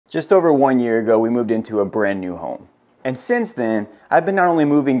Just over 1 year ago, we moved into a brand new home. And since then, I've been not only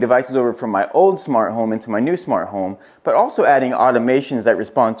moving devices over from my old smart home into my new smart home, but also adding automations that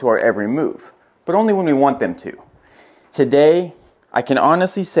respond to our every move, but only when we want them to. Today, I can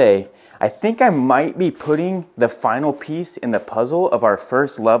honestly say, I think I might be putting the final piece in the puzzle of our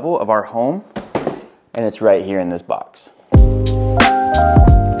first level of our home, and it's right here in this box.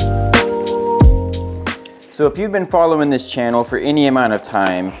 So if you've been following this channel for any amount of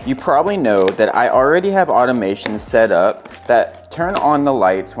time, you probably know that I already have automations set up that turn on the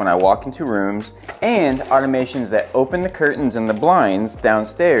lights when I walk into rooms, and automations that open the curtains and the blinds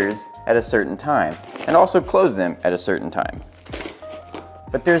downstairs at a certain time, and also close them at a certain time.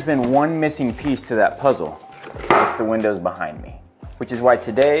 But there's been one missing piece to that puzzle. It's the windows behind me, which is why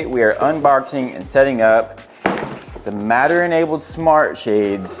today we are unboxing and setting up the Matter-enabled smart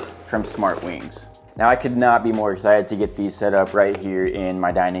shades from Smartwings. Now, I could not be more excited to get these set up right here in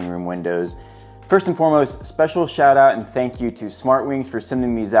my dining room windows. First and foremost, special shout out and thank you to Smartwings for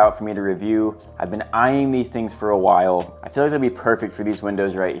sending these out for me to review. I've been eyeing these things for a while. I feel like they'll be perfect for these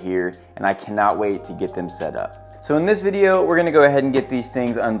windows right here, and I cannot wait to get them set up. So in this video, we're gonna go ahead and get these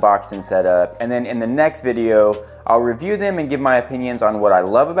things unboxed and set up, and then in the next video, I'll review them and give my opinions on what I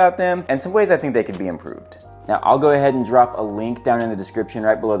love about them and some ways I think they could be improved. Now, I'll go ahead and drop a link down in the description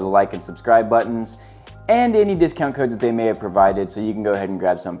right below the like and subscribe buttons and any discount codes that they may have provided, so you can go ahead and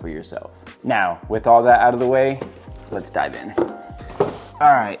grab some for yourself. Now, with all that out of the way, let's dive in.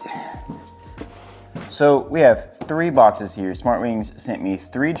 All right, so we have 3 boxes here. Smartwings sent me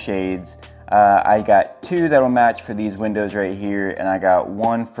 3 shades. I got 2 that will match for these windows right here, and I got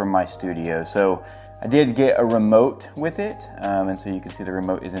 1 for my studio. So I did get a remote with it, and so you can see the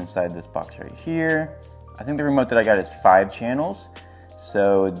remote is inside this box right here. I think the remote that I got is 5 channels,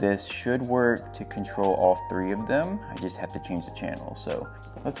 so this should work to control all 3 of them. I just have to change the channel. So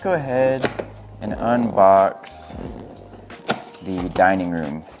let's go ahead and unbox the dining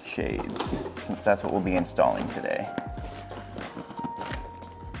room shades, since that's what we'll be installing today.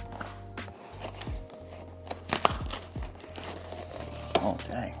 Oh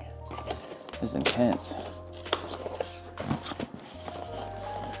dang, this is intense.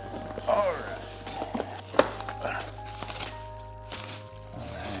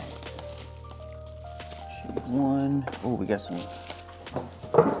 One. Oh, we got some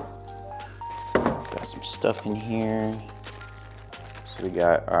stuff in here. So we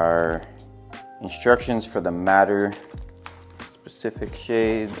got our instructions for the Matter specific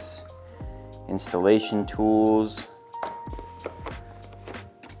shades, installation tools.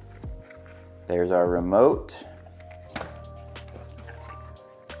 There's our remote,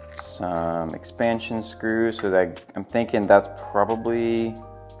 some expansion screws, so that I'm thinking that's probably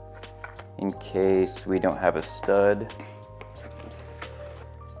in case we don't have a stud,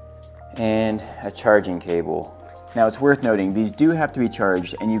 and a charging cable. Now, it's worth noting, these do have to be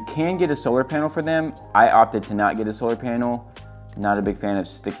charged, and you can get a solar panel for them. I opted to not get a solar panel. Not a big fan of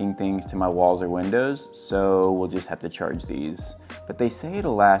sticking things to my walls or windows, so we'll just have to charge these. But they say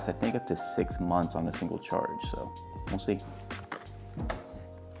it'll last, I think, up to 6 months on a single charge, so we'll see.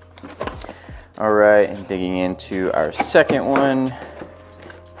 All right, and digging into our second one.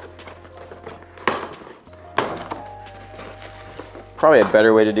 Probably a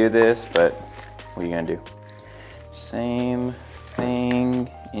better way to do this, but what are you gonna do? Same thing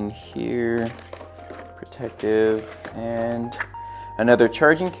in here, protective, and another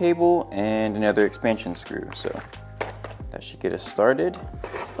charging cable and another expansion screw. So that should get us started.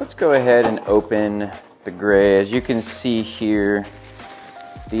 Let's go ahead and open the gray. As you can see here,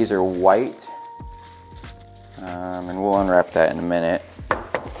 these are white, and we'll unwrap that in a minute.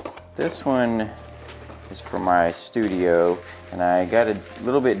 This one is for my studio, and I got a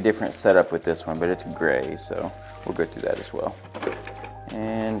little bit different setup with this one, but it's gray, so we'll go through that as well.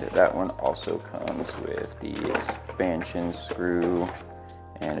 And that one also comes with the expansion screw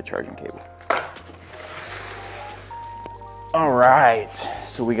and a charging cable. All right,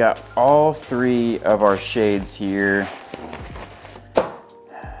 so we got all 3 of our shades here.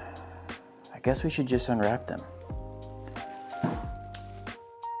 I guess we should just unwrap them.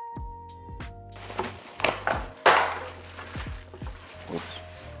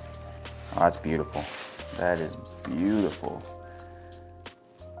 Oh, that's beautiful. That is beautiful.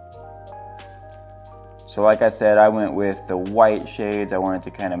 So like I said, I went with the white shades. I wanted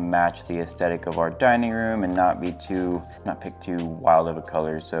to kind of match the aesthetic of our dining room and not pick too wild of a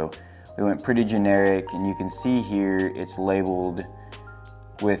color. So we went pretty generic, and you can see here it's labeled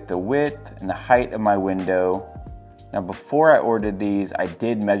with the width and the height of my window, Now before I ordered these, I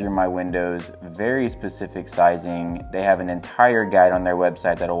did measure my windows, very specific sizing. They have an entire guide on their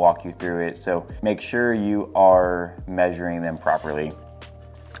website that'll walk you through it. So make sure you are measuring them properly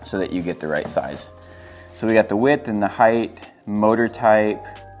so that you get the right size. So we got the width and the height, motor type,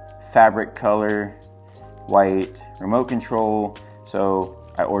 fabric color, white, remote control. So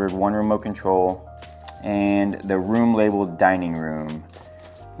I ordered one remote control and the room labeled dining room.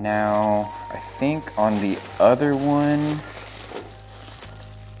 Now, I think on the other one,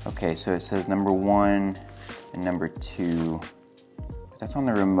 okay, so it says number 1 and number 2. That's on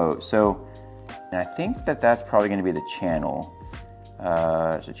the remote. So, and I think that that's probably going to be the channel.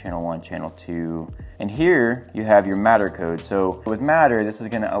 So channel 1, channel 2. And here you have your Matter code. So with Matter, this is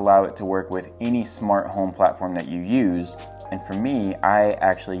going to allow it to work with any smart home platform that you use. And for me, I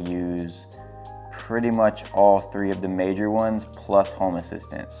actually use pretty much all 3 of the major ones plus Home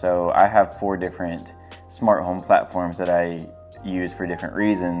Assistant. So I have 4 different smart home platforms that I use for different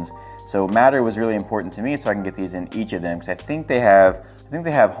reasons. So Matter was really important to me, so I can get these in each of them, because I think they have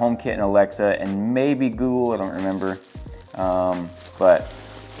HomeKit and Alexa and maybe Google, I don't remember. But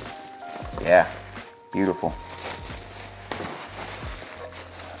yeah, beautiful.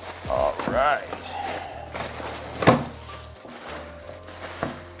 All right.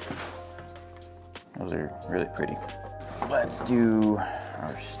 Those are really pretty. Let's do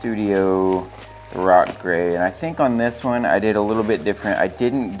our studio rock gray. And I think on this one, I did a little bit different. I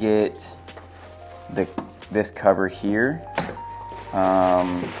didn't get this cover here. I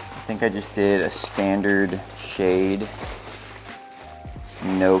think I just did a standard shade,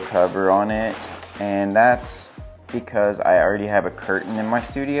 no cover on it. And that's because I already have a curtain in my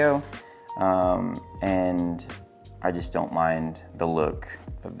studio. And I just don't mind the look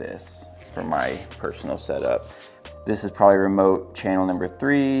of this for my personal setup. This is probably remote channel number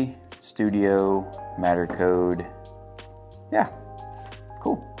 3, studio, Matter code. Yeah,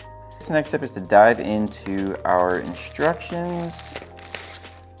 cool. So next step is to dive into our instructions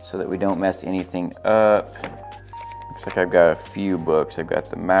so that we don't mess anything up. Looks like I've got a few books. I've got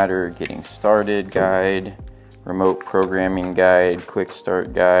the Matter Getting Started guide, remote programming guide, quick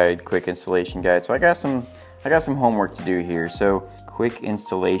start guide, quick installation guide. So I got some homework to do here. So quick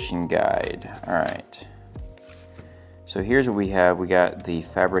installation guide. All right. So here's what we have. We got the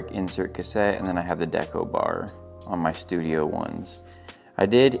fabric insert cassette, and then I have the deco bar on my studio ones. I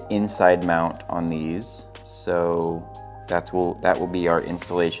did inside mount on these, so that will be our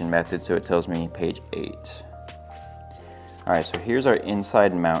installation method. So it tells me page 8. All right, so here's our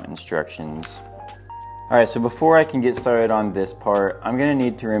inside mount instructions. All right, so before I can get started on this part, I'm gonna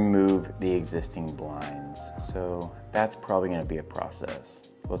need to remove the existing blinds. So that's probably gonna be a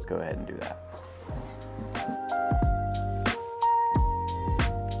process. So let's go ahead and do that.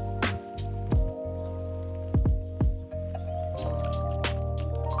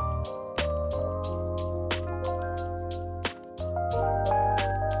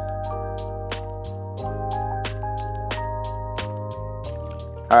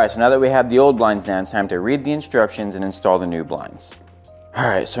 All right, so now that we have the old blinds down, it's time to read the instructions and install the new blinds. All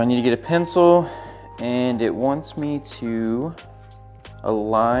right, so I need to get a pencil, and it wants me to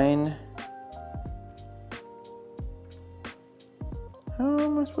align. How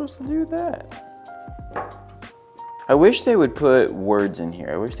am I supposed to do that? I wish they would put words in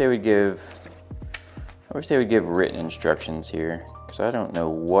here. I wish they would give written instructions here, because I don't know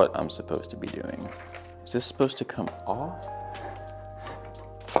what I'm supposed to be doing. Is this supposed to come off?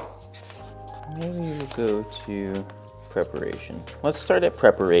 Maybe we'll go to preparation. Let's start at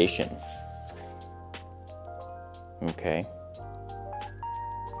preparation. Okay.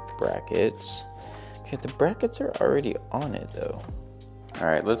 Brackets. Okay, the brackets are already on it though. All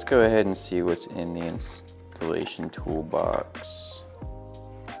right, let's go ahead and see what's in the installation toolbox.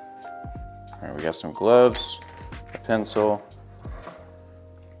 All right, we got some gloves, a pencil,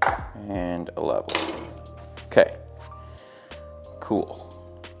 and a level. Okay, cool.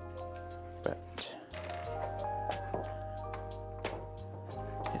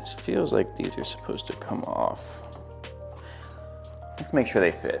 It feels like these are supposed to come off. Let's make sure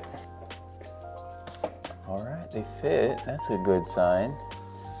they fit. All right, they fit. That's a good sign.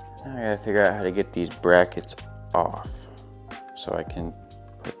 Now I gotta figure out how to get these brackets off so I can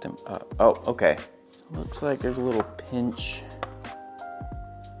put them up. Oh, okay. Looks like there's a little pinch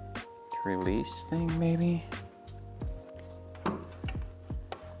to release thing, maybe.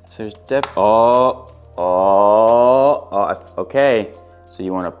 So there's okay. So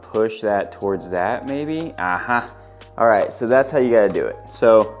you want to push that towards that, maybe? Aha. All right, so that's how you got to do it.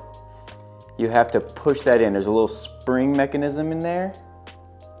 So you have to push that in. There's a little spring mechanism in there.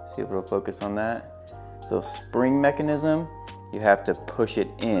 See if it'll focus on that. little spring mechanism, you have to push it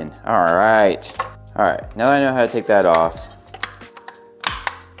in. All right, now that I know how to take that off,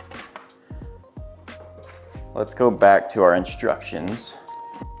 let's go back to our instructions.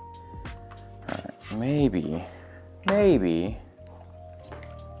 All right, maybe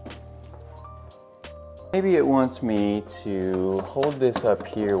it wants me to hold this up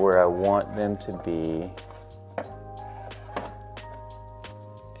here where I want them to be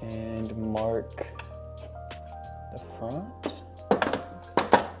and mark the front.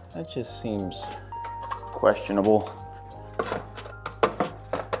 That just seems questionable.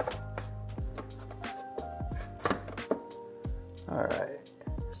 All right,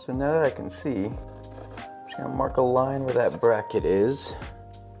 so now that I can see, I'm just gonna mark a line where that bracket is.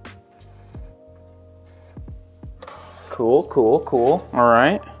 Cool. All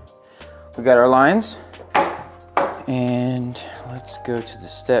right, we got our lines. And let's go to the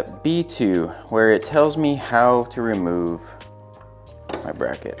step B2, where it tells me how to remove my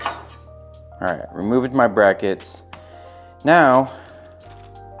brackets. All right, removed my brackets. Now,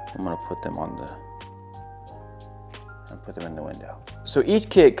 I'm gonna put them in the window. So each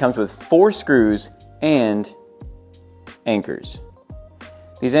kit comes with 4 screws and anchors.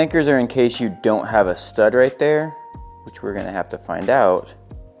 These anchors are in case you don't have a stud right there, which we're gonna have to find out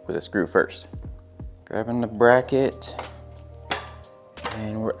with a screw first. Grabbing the bracket,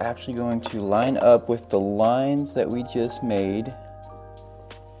 and we're actually going to line up with the lines that we just made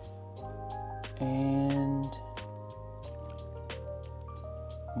and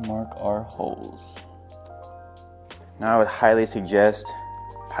mark our holes. Now I would highly suggest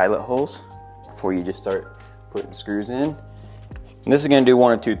pilot holes before you just start putting screws in. And this is going to do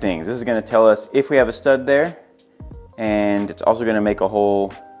one of two things. This is going to tell us if we have a stud there, and it's also going to make a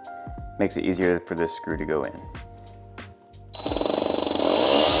hole, makes it easier for this screw to go in.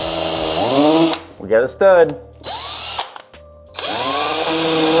 We got a stud.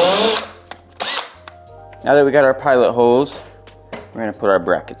 Now that we got our pilot holes, we're going to put our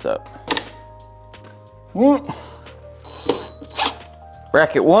brackets up.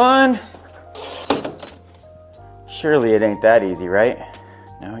 Bracket 1. Surely it ain't that easy, right?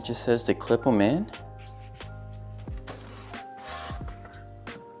 Now it just says to clip them in.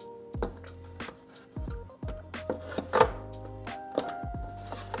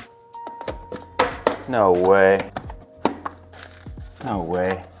 No way. No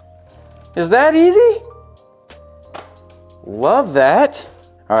way. Is that easy? Love that.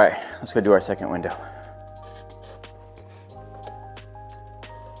 All right, let's go do our second window.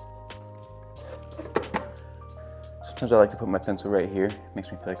 Sometimes I like to put my pencil right here.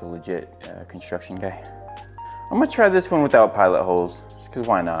 Makes me feel like a legit construction guy. I'm gonna try this one without pilot holes, just cause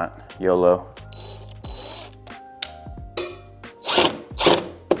why not? YOLO.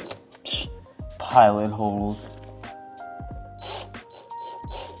 Pilot holes.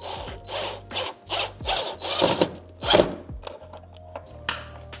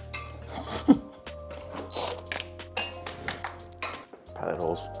 Pilot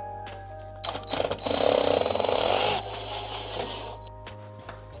holes.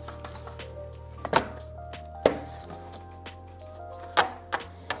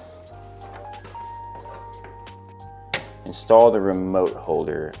 Install the remote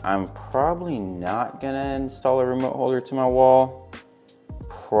holder. I'm probably not gonna install a remote holder to my wall.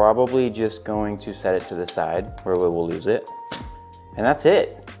 Probably just going to set it to the side where we will lose it. And that's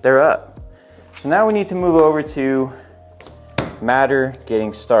it, they're up. So now we need to move over to Matter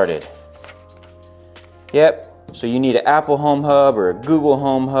getting started. Yep, so you need an Apple Home Hub or a Google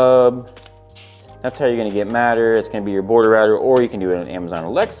Home Hub. That's how you're gonna get Matter. It's gonna be your border router, or you can do it on Amazon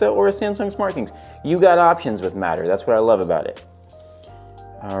Alexa or a Samsung Smartwings. You got options with Matter. That's what I love about it.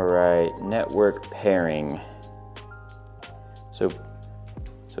 All right, network pairing. So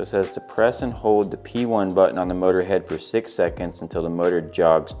it says to press and hold the P1 button on the motor head for 6 seconds until the motor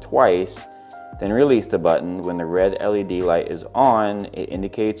jogs twice, then release the button. When the red LED light is on, it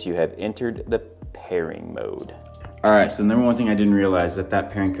indicates you have entered the pairing mode. All right, so the number one thing I didn't realize is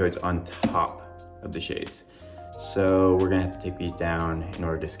that pairing code's on top of the shades. So we're gonna have to take these down in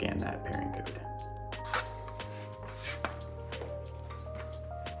order to scan that pairing code.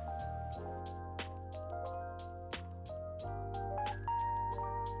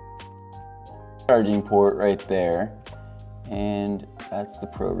 Charging port right there, and that's the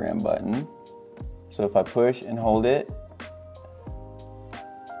program button. So if I push and hold it,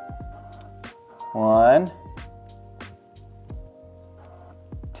 1,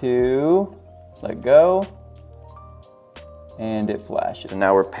 2, let go, and it flashes. And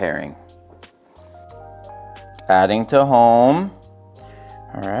now we're pairing. Adding to home.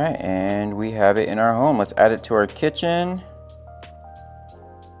 All right, and we have it in our home. Let's add it to our kitchen.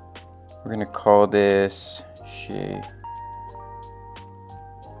 We're gonna call this shade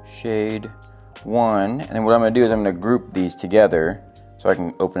 1. And then what I'm gonna do is I'm gonna group these together so I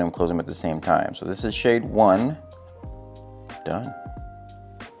can open them and close them at the same time. So this is shade 1, done.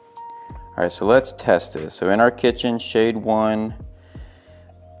 All right, so let's test this. So in our kitchen, shade 1,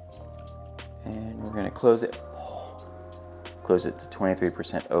 and we're gonna close it. Close it to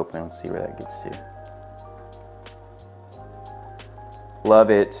 23% open. Let's see where that gets to. Love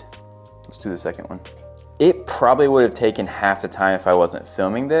it. Let's do the second one. It probably would have taken half the time if I wasn't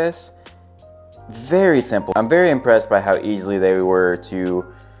filming this. Very simple. I'm very impressed by how easily they were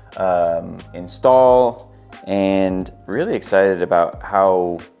to install, and really excited about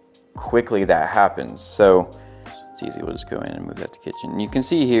how quickly that happens. So it's easy. We'll just go in and move that to kitchen. And you can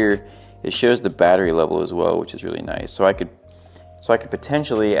see here, it shows the battery level as well, which is really nice. So I could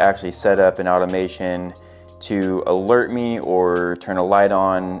potentially actually set up an automation to alert me or turn a light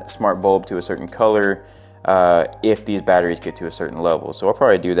on, a smart bulb to a certain color, if these batteries get to a certain level. So I'll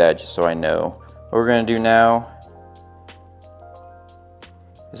probably do that just so I know. What we're gonna do now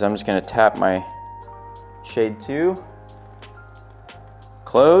is I'm just gonna tap my shade 2,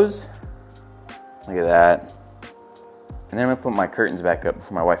 close, look at that. And then I'm gonna put my curtains back up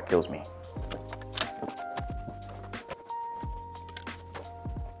before my wife kills me.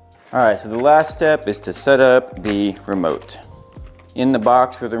 All right, so the last step is to set up the remote. In the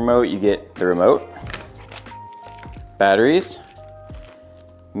box for the remote, you get the remote, batteries,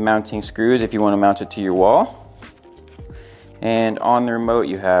 mounting screws if you want to mount it to your wall, and on the remote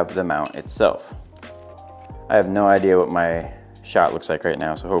you have the mount itself. I have no idea what my shot looks like right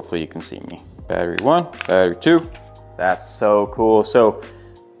now, so hopefully you can see me. Battery 1, battery 2. That's so cool. So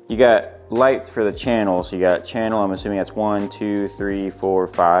you got lights for the channel. So you got channel, I'm assuming that's 1, 2, 3, 4,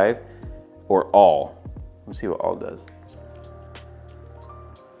 5, or all. Let's see what all does.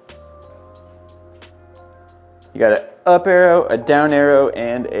 You got an up arrow, a down arrow,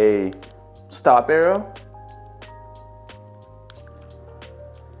 and a stop arrow.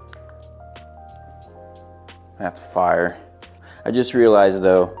 That's fire. I just realized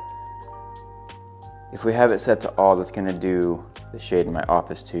though, if we have it set to all, that's gonna do the shade in my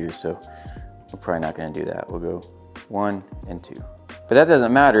office too, so we're probably not gonna do that. We'll go 1 and 2. But that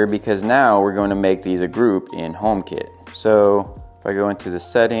doesn't matter because now we're going to make these a group in HomeKit. So if I go into the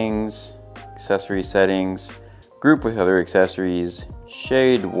settings, accessory settings, group with other accessories,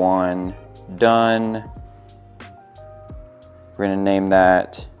 shade 1, done. We're gonna name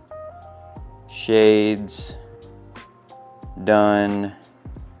that shades, done.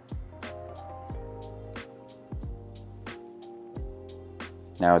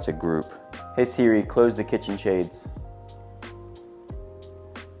 Now it's a group. Hey Siri, close the kitchen shades.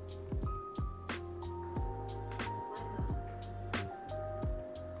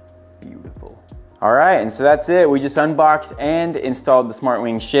 Beautiful. All right, and so that's it. We just unboxed and installed the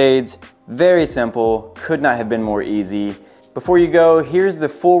Smartwings shades. Very simple, could not have been more easy. Before you go, here's the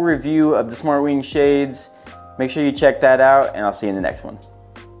full review of the Smartwings shades. Make sure you check that out, and I'll see you in the next one.